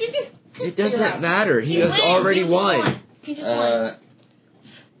doesn't. don't get it. It doesn't matter. He has already won. He just won.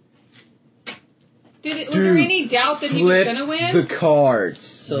 Was there any doubt that he was Flip gonna win? the cards.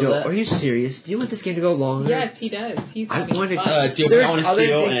 So no, that- are you serious? Do you want this game to go longer? Yes, he does. He's I having wanted fun. Do you There's want to other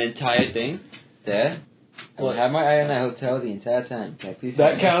steal things- an entire thing? There? I will have my eye on that hotel the entire time. Can I please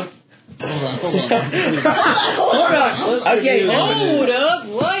That have it? counts. Hold on. Hold on. Let's Okay. review Hold up!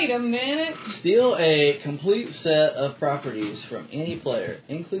 Wait a minute. Steal a complete set of properties from any player,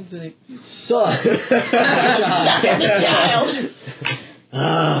 includes any. Suck. Child.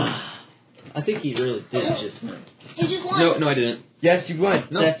 I think he really did just win. He just won. No, I didn't. Yes, you won.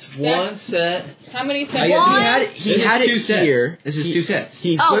 No. That's one set. How many I seconds? guess he had This it is 2 sets. here. This is He- 2 sets.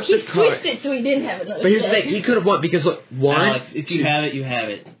 He Oh, flipped he the card. switched it so he didn't have another. But here's the set. thing. He could have won because look, one. Alex, if you have it, you have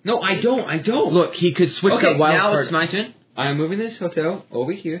it. No, I don't. Look, he could switch Okay, that wild now card. it's my turn. I'm moving this hotel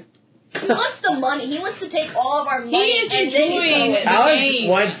over here. He wants the money. He wants to take all of our He money is and then enjoying he's the Alex game.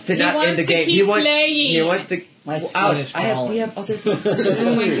 wants to He not wants end the to game. keep He wants. playing. He wants to. My Well, skin Alex, is we falling. have other Oh things to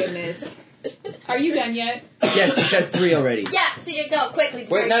do. my goodness. Are you done yet? Yes, he said 3 already. Yeah, so you go quickly.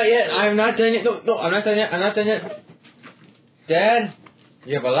 Wait, not yet. I'm not done yet. No, I'm not done yet. Dad,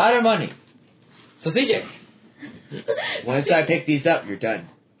 you have a lot of money. So CJ. Once I pick these up, you're done.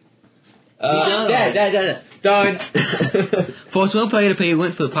 Dad. Done. Force one player to pay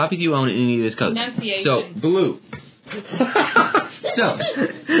rent for the properties you own in any of this code. Enunciation. So, blue. So,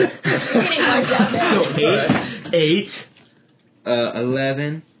 Getting my job now. So 8.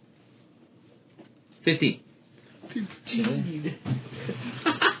 11, 15.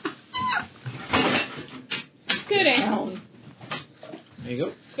 Sit down. There you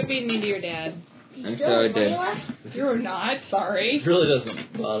go. Quit beating me to your dad. I'm sorry, Dad. You're not It sorry. really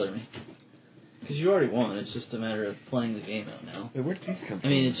doesn't bother me. Because you already won. It's just a matter of playing the game out now. Wait, where did these come I from?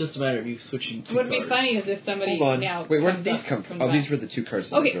 mean, it's just a matter of you switching It two would be cards. funny is if somebody Hold on. now. Wait, where comes did these up come from from? Oh, that. these were the 2 cards.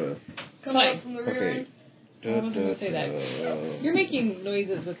 that Okay. were- Come Fine. back from the rear Okay. end. I wasn't gonna say that. You're making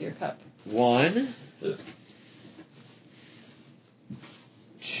noises with your cup. 1,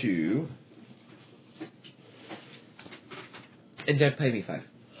 2, and Dad pay me 5.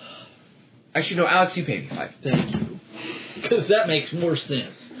 Actually, no, Alex, you pay me 5. Thank you. Because that makes more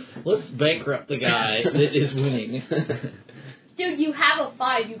sense. Let's bankrupt the guy that is winning. Dude, you have a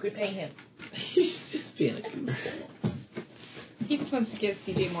 5. You could pay him. He's just being a goofball. He just wants to give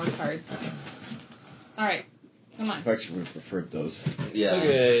CJ more cards. Alright. Come on. I actually would have preferred those. Yeah.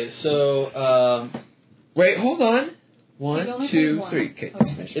 Okay, so Wait, hold on. You've 1, only 2, played one. 3. Okay.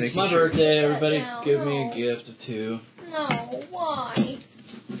 Okay. Just it's making my sure. birthday. Everybody, No. give me a gift of 2. No, why?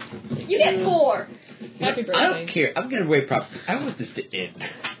 You get 4. Happy birthday. I don't care. I'm gonna wait properly. I want this to end.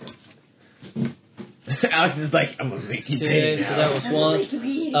 Alex is like, I'm gonna make you pay Okay, so now. that was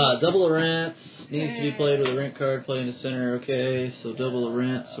one. Double a rent needs to be played with a rent card. Play in the center. Okay, so double a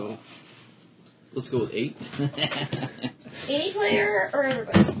rent. So let's go with 8. Any player or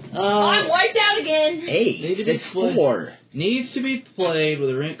everybody? Uh, I'm wiped out again. Need 8. to be That's split. 4. needs to be played with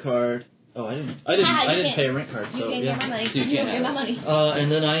a rent card. Oh, I didn't Ah, you pay a can't. rent card. You So can't yeah. get my money. So you You can't don't get my money.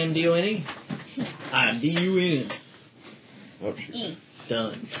 And then I am DONing. I'm DUN. Oh, shoot. E.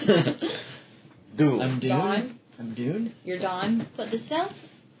 Done. Dude. I'm Dune. Dawn? I'm Dune. You're Dawn. Put this down.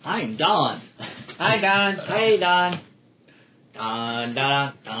 I'm Don. Hi, Don. Hey, Don. Don.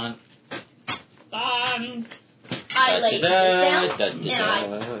 Don. I laid this down. And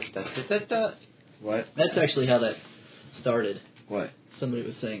I. What? That's actually how that started. What? Somebody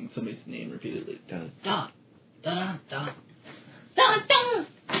was saying somebody's name repeatedly. Don. Don. Don. Don. Dun, dun.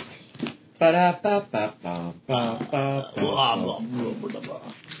 Blah, blah, blah, blah, blah.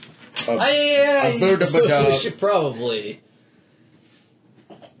 A bird of a You dog. should probably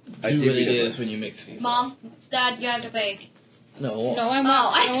I do did what it read a is book. when you mix these. Mom, Dad, you have to pay. No. No, I want,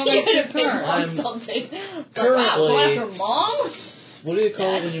 Oh, I want you my have to 2 pay cards. Mom something. Currently- Go after Mom? What do you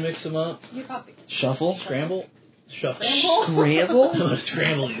call it when you mix them up? You copy. Shuffle? Scramble? Shuffle. Scramble? Scramble? I'm gonna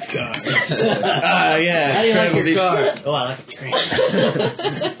scramble these cards. Yeah. How do you like scrambled your these- card? Oh, I like it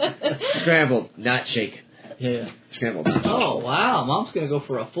scrambled. Scrambled, not shaken. Yeah. Scrambled, not shaken. Oh, wow. Mom's gonna go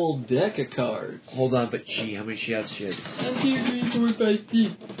for a full deck of cards. Hold on, but gee, how many shouts she has?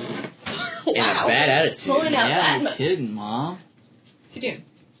 Wow. And a bad attitude. Pulling out Yeah, that. you're kidding, Mom. You do.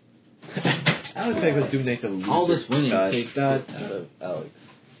 Alex like was doing like the loser. All this winning takes that. out of Alex.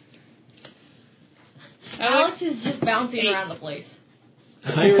 Alex is just bouncing around the place.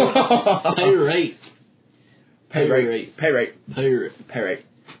 Pirate. Pirate. Pay rate. Pay rate. Pirate. Pay rate.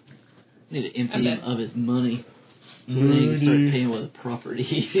 Need to empty I'm him done. of his money. So then he can start paying with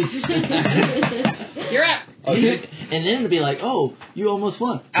property. You're up. Okay. And then to be like, oh, you almost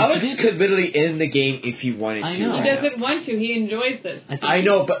won. Alex could literally end the game if he wanted I to. know. He right now. doesn't want to. He enjoys this. I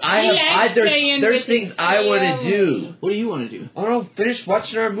know, but there's things I want to do. What do you want to do? I don't know, finish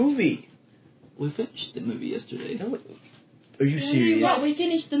watching our movie. We finished the movie yesterday. Are you serious? What? We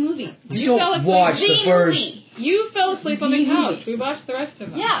finished the movie. You fell don't asleep. watch the first. movie. You fell asleep on the couch. We watched the rest of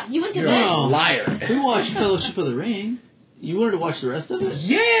them. Yeah, you went to You're bed. a liar. We watched Fellowship of the Ring. You wanted to watch the rest of it?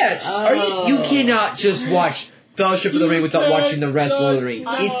 Yes! Oh. You cannot just watch Fellowship of the Ring without watching the rest of the Ring.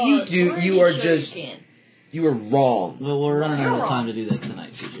 If you do, Pretty you are sure just, you can. you are wrong. Well, we're running out of You're time to do that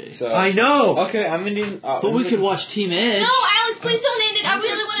tonight, CJ. So, I know! okay, I'm gonna do. But we could watch Team Edge. No, Alex, please don't end it. I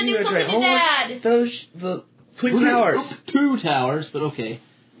really want to do something to Dad. The Twin Towers. 2 towers, but okay.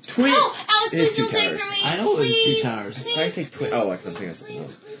 Twin. No, Alex, It is please 2 don't take towers. from me. I know it's 2 Please. towers. Why did I say twin? Oh, I'm thinking of something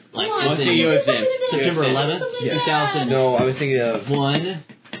else. Like, Come on. what's Let's in see you as in. September 11th, Yeah. 2001. No, I was thinking of.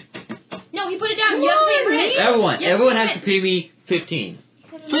 No, he put it down. You have to pay rent. Everyone, Yeah, everyone put has to pay me 15.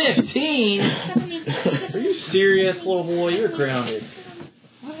 15? Are you serious, little boy? You're grounded.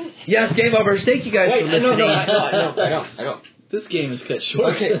 Yes, game over. Thank you guys for listening. I don't. This game is cut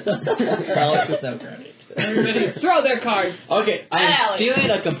short. Okay. Alex is now grounded. Everybody throw their cards. Okay, I'm Alex. stealing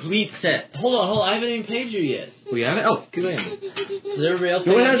a complete set. Hold on. I haven't even paid you yet. We haven't? Oh, good on. Did everybody else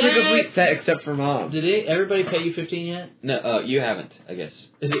No one pay has you? a complete set except for Mom. Did everybody pay you 15 yet? No, you haven't, I guess.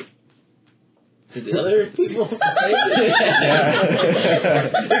 Is it? Did the other people pay you?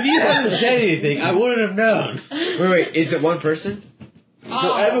 If you hadn't said anything, I wouldn't have known. Wait, is it one person?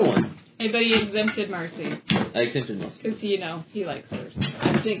 No, everyone. Everybody exempted Marcy. I accepted most. Because, he likes hers.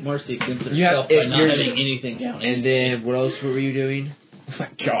 I think Marcy exempted You have- herself by not yours- having anything down. And then, what else were you doing? Oh my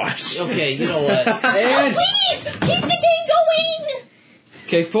gosh. Okay, you know what? And, Please, keep the game going.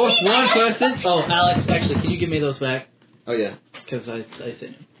 Okay, force one person. Oh, Alex, actually, can you give me those back? Oh, yeah. Because I sent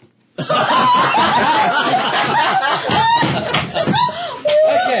them.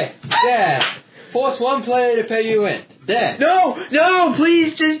 Okay, Dad. Force one player to pay you in. Dad. no,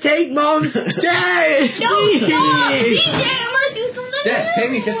 please just take Mom's day. No, stop. DJ, I'm gonna do something. Dad, pay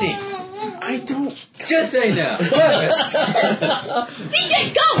me 15. I don't. Just say no.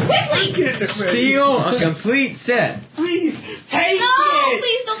 DJ, go quickly. Steal a complete set. Please take No, it.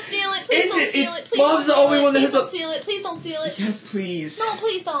 please don't steal it. Please Is don't it- steal it's- it. Please Mom's don't the only steal one that it. has Please a- don't steal it. Please don't steal it. Yes, please. No,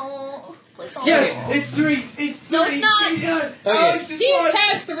 please don't. Play ball. Yeah, it's 3. It's 3. No, it's not. Yeah. Okay. Alex just He's won.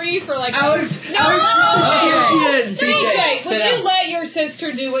 had 3 for like. Alex. No! Alex. TJ, TJ, would you let your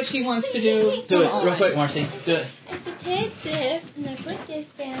sister do what she wants to do? Do it Come real on. quick, Marcy. Do it. I pretend this, and I put this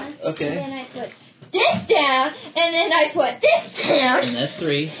down. Okay. And then I put this down, and then I put this down. And that's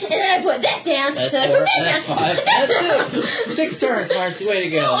 3. And then I put this down. That's and 4. I put And that that's down. 5. That's 2. 6 turns, Marcy. Way to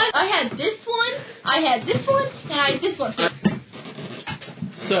go. No, I had this one, I had this one, and I had this one.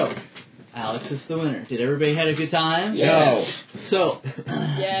 So, Alex is the winner. Did everybody have a good time? No. So,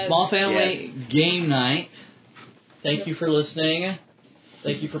 Yes. small family game night. Thank you for listening.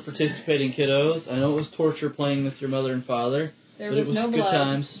 Thank you for participating, kiddos. I know it was torture playing with your mother and father, There but was it was no good blood.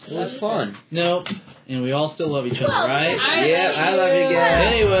 times. It was fun. Nope. And we all still love each other, Well, right? I Yeah, I love you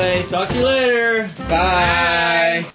guys. Anyway, talk to you later. Bye.